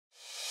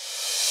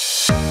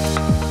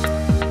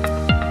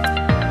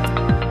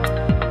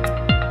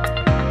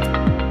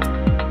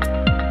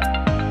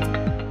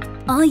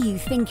Are you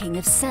thinking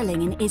of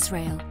selling in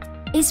Israel?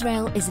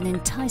 Israel is an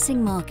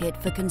enticing market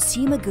for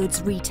consumer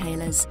goods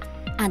retailers,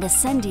 and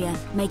Asendia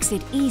makes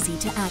it easy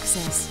to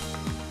access.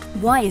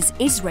 Why is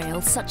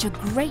Israel such a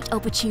great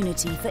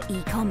opportunity for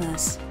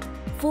e-commerce?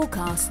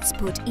 Forecasts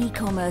put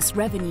e-commerce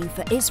revenue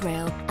for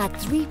Israel at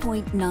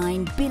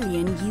 $3.9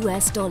 billion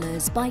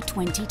by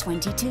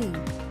 2022.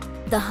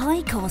 The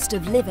high cost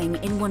of living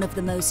in one of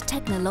the most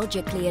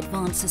technologically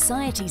advanced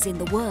societies in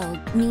the world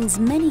means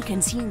many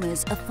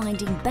consumers are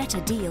finding better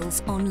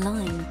deals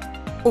online.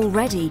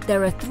 Already,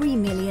 there are 3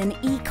 million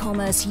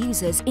e-commerce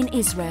users in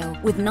Israel,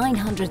 with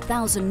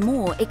 900,000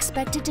 more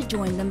expected to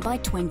join them by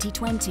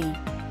 2020.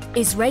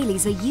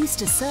 Israelis are used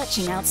to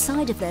searching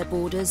outside of their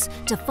borders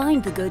to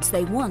find the goods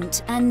they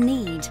want and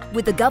need.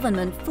 With the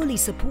government fully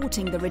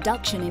supporting the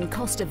reduction in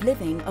cost of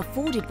living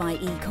afforded by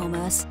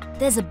e-commerce,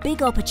 there's a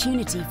big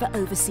opportunity for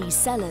overseas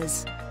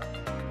sellers.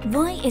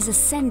 Why is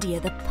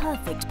Asendia the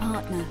perfect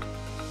partner?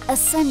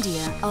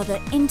 Asendia are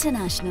the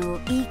international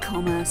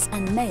e-commerce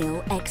and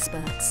mail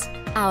experts.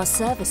 Our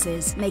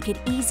services make it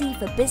easy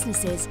for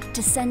businesses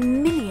to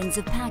send millions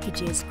of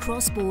packages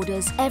cross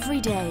borders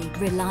every day,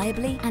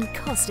 reliably and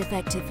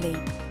cost-effectively.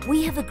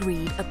 We have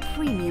agreed a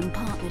premium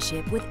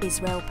partnership with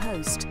Israel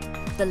Post,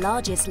 the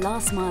largest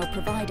last-mile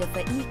provider for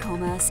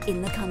e-commerce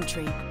in the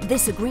country.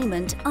 This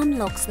agreement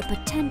unlocks the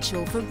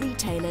potential for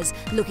retailers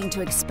looking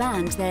to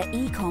expand their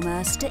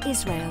e-commerce to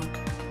Israel.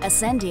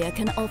 Asendia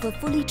can offer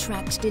fully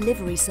tracked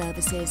delivery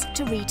services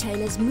to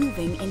retailers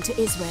moving into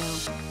Israel.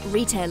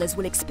 Retailers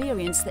will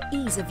experience the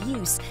ease of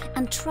use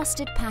and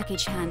trusted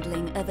package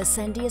handling of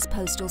Asendia's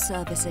postal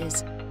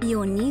services.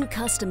 Your new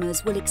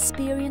customers will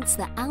experience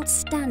the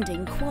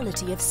outstanding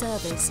quality of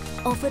service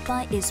offered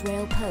by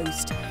Israel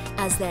Post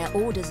as their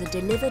orders are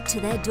delivered to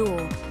their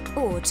door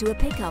or to a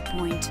pickup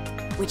point,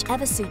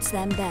 whichever suits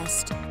them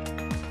best.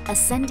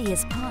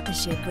 Asendia's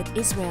partnership with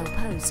Israel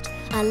Post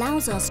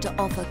allows us to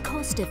offer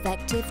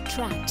cost-effective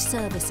tracked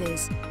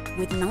services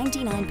with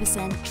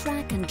 99%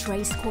 track and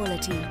trace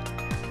quality,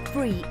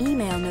 free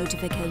email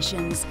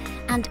notifications,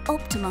 and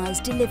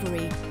optimized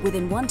delivery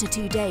within 1 to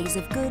 2 days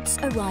of goods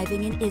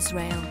arriving in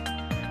Israel.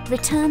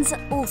 Returns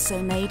are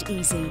also made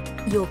easy.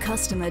 Your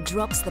customer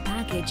drops the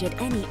package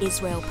at any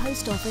Israel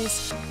Post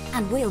office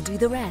and we'll do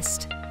the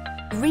rest.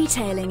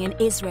 Retailing in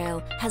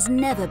Israel has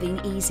never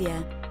been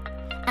easier.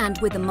 And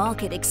with the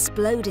market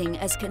exploding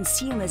as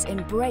consumers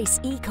embrace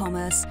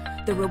e-commerce,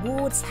 the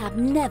rewards have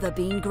never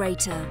been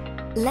greater.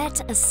 Let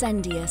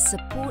Asendia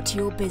support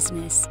your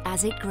business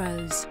as it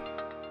grows.